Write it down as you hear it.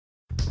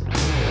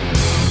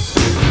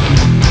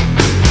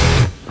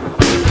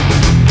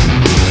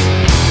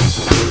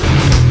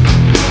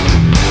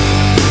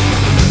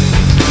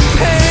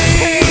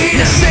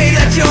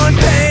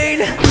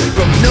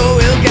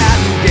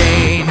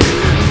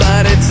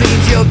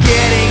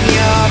getting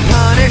your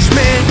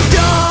punishment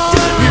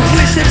done. You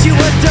wish that you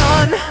were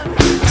done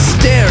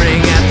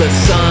staring at the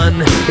sun.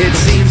 It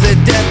seems that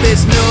death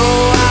is no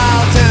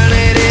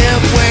alternative.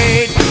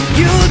 Wait,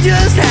 you'll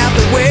just have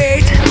to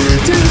wait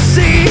to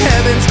see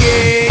heaven's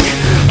gate,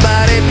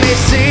 but it may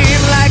seem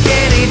like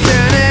an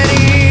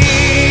eternity.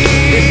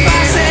 If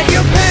I said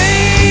your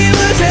pain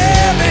was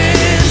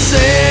heaven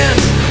sent,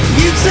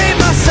 you'd say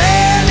my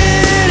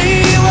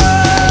sanity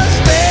was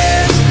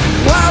spent.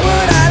 Why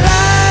would I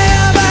lie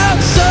about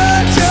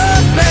such a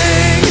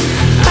thing?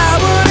 I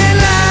wouldn't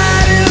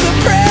lie to the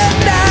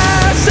friend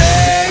I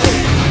sing.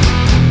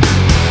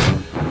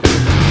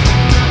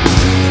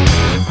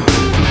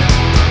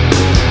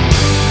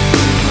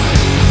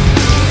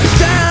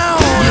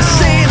 Down, you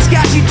say it's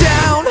got you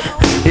down,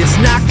 it's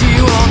knocked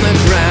you on the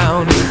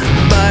ground,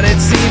 but it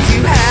seems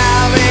you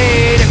have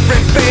a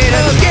different fate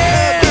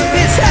again.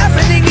 It's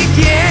happening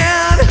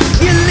again.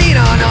 You lean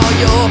on all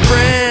your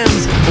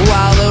friends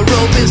while the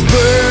rope is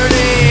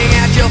burning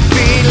at your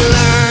feet.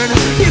 Learn,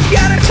 you've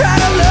gotta try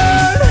to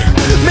learn.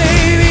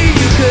 Maybe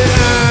you could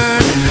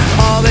earn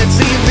all that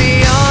seems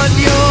beyond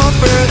your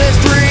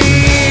furthest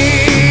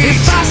reach.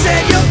 If I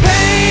said your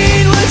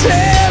pain was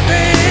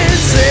heaven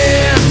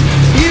sent,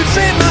 you'd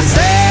say my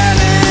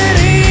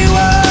sanity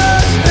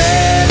was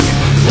spent.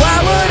 Why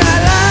would I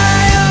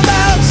lie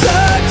about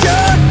such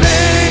a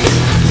thing?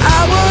 I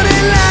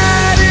wouldn't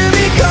lie to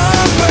be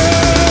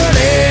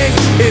comforting.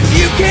 If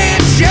you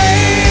can't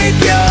shake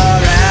your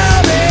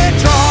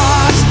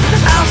albatross,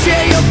 I'll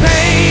share your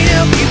pain,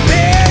 help you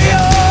bear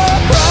your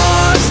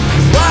cross.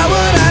 Why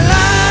would I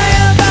lie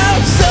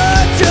about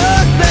such a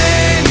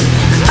thing?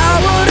 I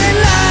wouldn't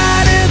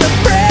lie to the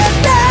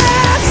friend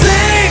I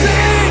sing.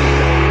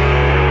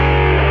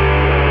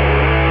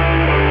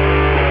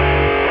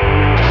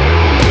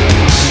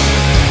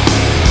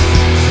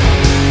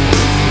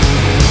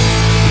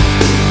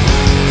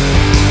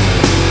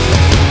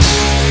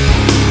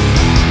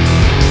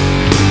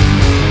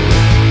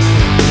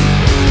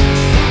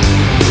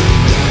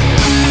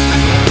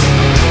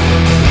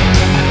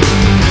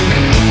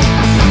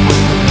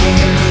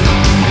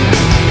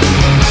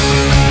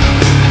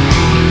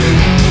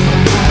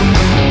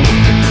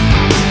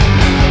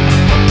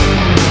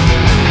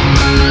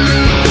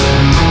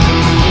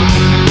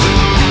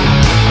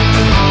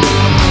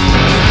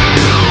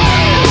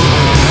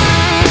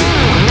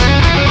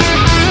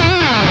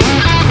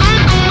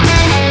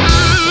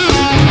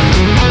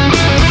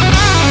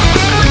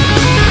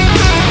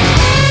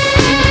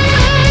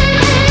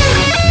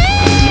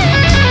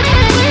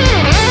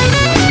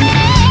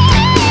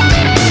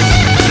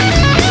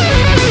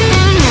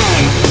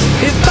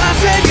 If I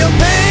said your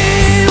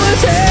pain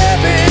was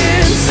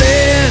heaven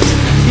sent,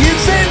 you'd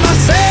say my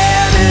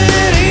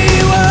sanity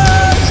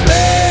was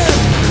spent.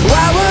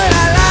 Why would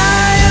I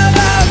lie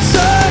about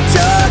such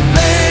a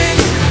thing?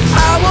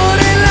 I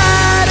wouldn't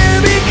lie to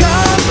be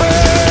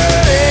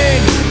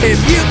comforting. If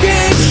you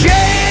can't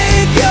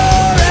shake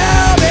your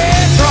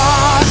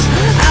albatross,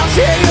 I'll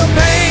share your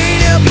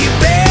pain, help you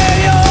bear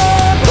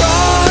your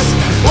cross.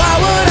 Why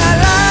would I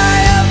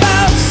lie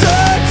about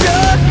such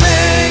a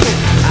thing?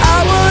 I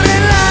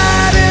wouldn't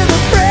lie to the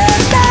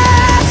friend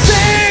I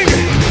sing.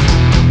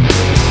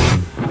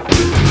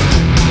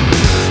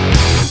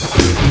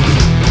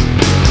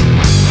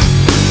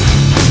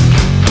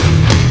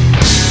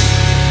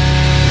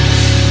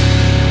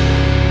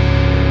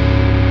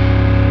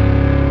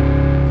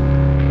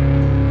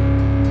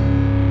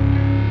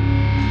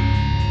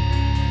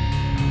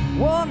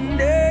 One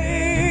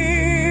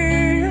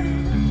day,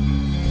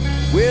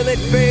 will it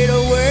fade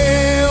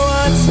away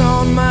what's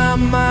on my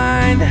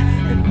mind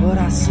and what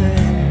I say?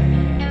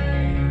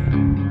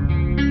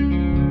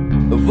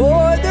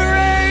 Avoid the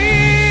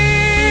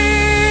rain.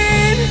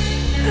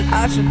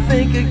 I should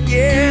think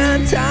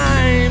again.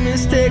 Time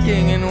is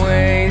ticking and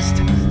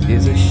waste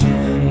is a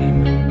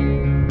shame.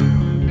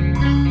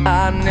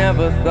 I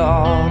never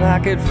thought I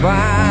could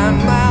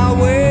find my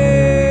way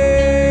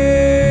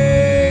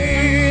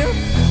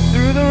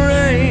through the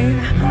rain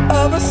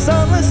of a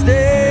summer's day.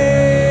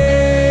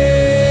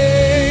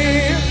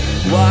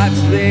 Watch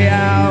the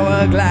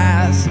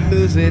hourglass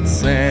lose its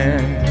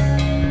sand.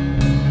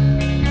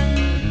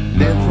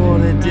 Live for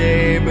the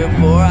day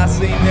before I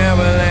see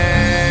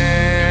Neverland.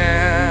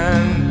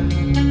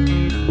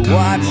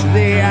 Watch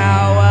the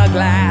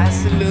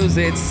hourglass lose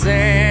its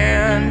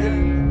sand.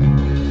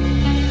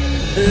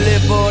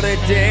 Live for the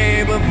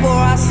day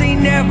before I see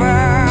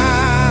Neverland.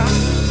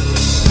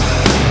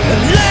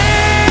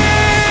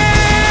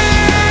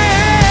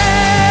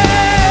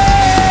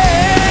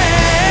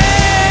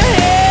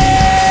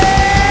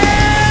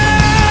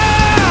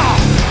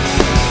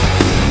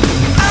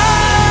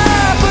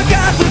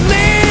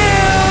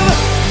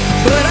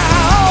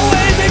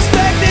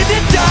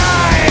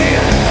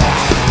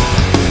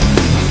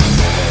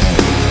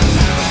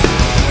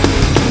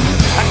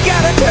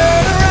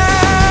 Turn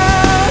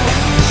around,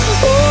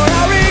 or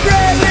I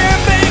regret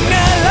living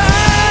a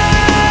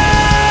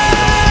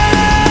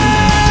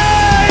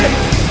lie.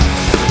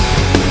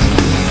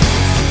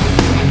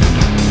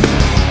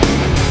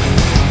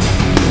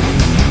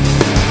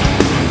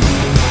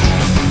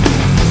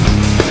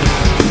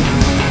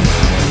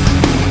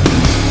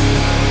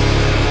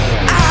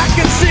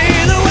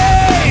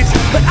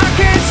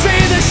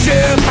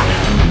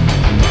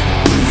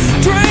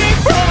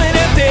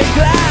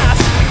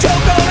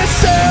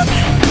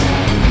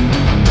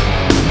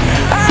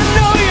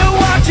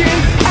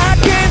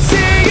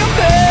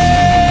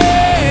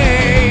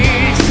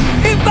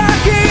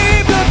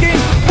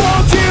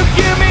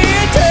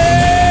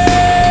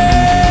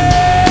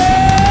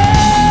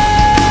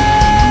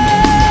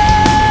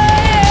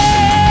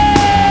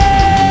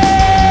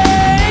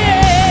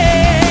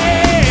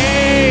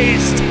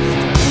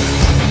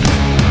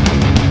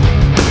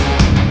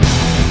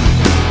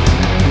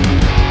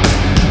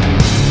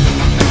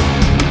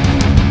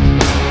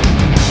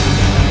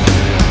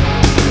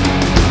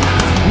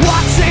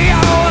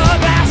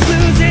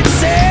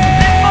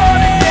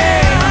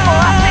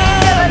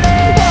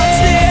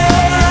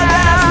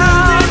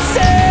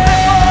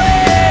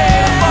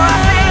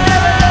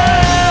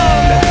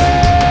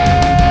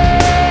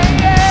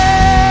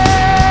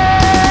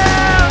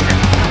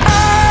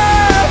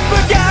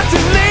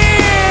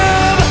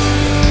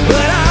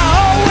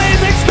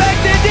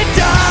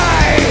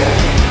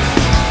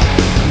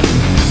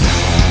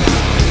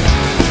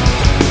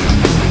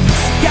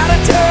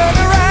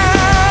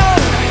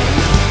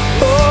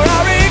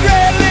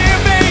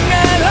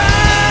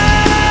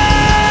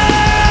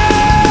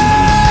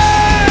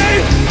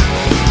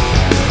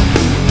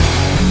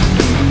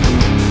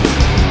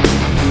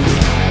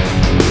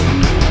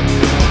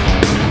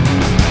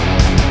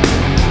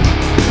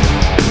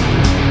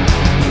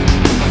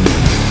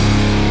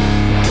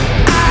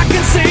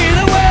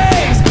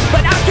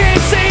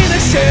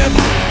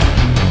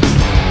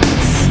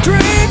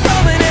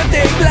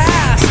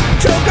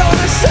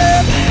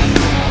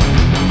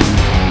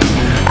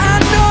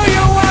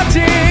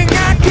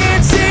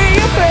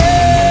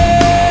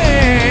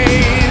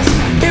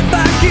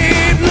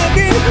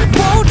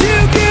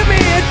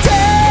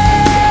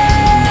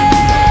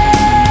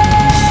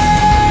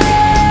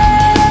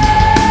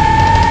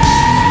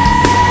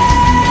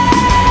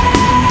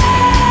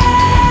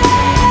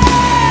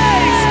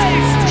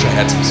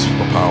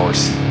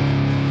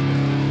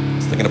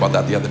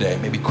 the other day.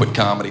 Maybe quit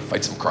comedy,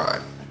 fight some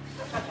crime.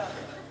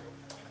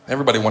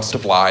 Everybody wants to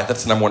fly.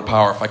 That's the number one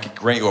power. If I could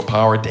grant you a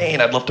power, Dane,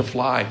 I'd love to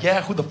fly.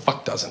 Yeah, who the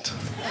fuck doesn't?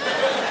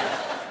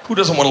 Who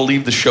doesn't want to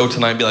leave the show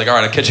tonight and be like, all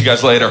right, I'll catch you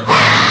guys later.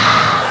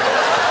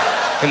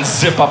 And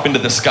zip up into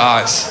the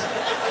skies.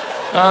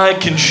 I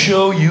can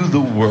show you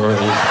the world.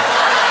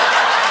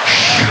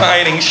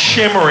 Shining,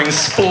 shimmering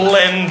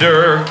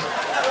splendor.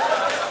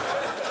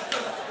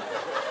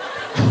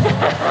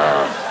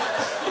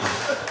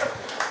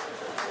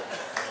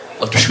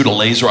 Love to shoot a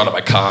laser out of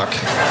my cock.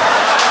 Pew,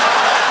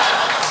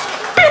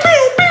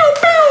 pew, pew,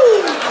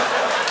 pew.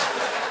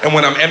 And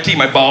when I'm empty,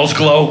 my balls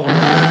glow.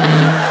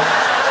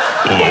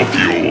 Low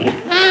fuel.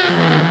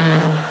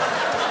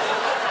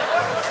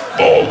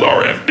 Balls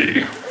are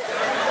empty.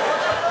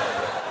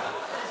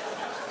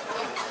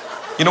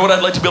 You know what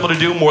I'd like to be able to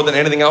do more than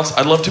anything else?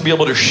 I'd love to be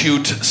able to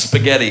shoot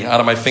spaghetti out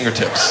of my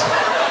fingertips.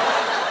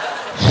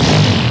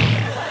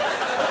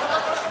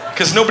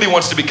 Because nobody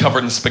wants to be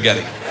covered in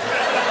spaghetti.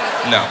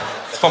 No.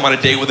 If I'm on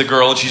a date with a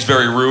girl and she's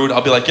very rude,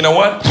 I'll be like, you know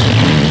what?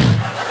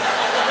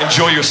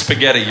 Enjoy your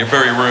spaghetti, you're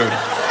very rude.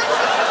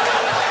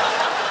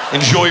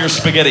 Enjoy your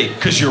spaghetti,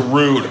 because you're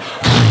rude.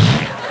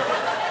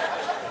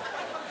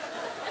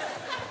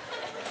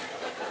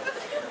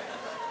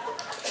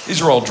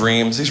 These are all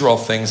dreams, these are all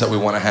things that we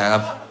want to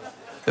have.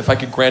 If I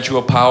could grant you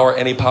a power,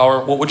 any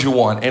power, what would you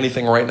want?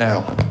 Anything right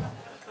now.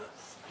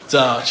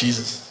 It's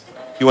Jesus.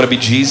 You want to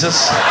be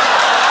Jesus?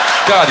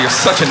 God, you're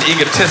such an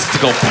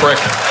egotistical prick.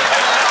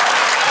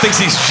 Thinks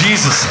he's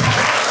Jesus.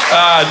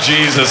 Ah,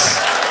 Jesus.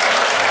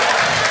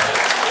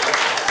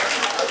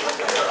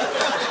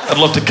 I'd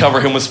love to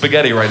cover him with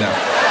spaghetti right now.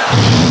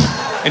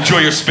 Enjoy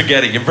your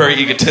spaghetti. You're very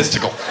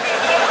egotistical.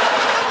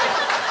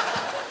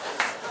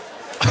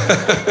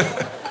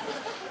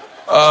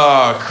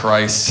 Oh,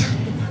 Christ.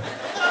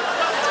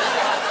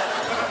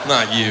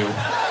 Not you.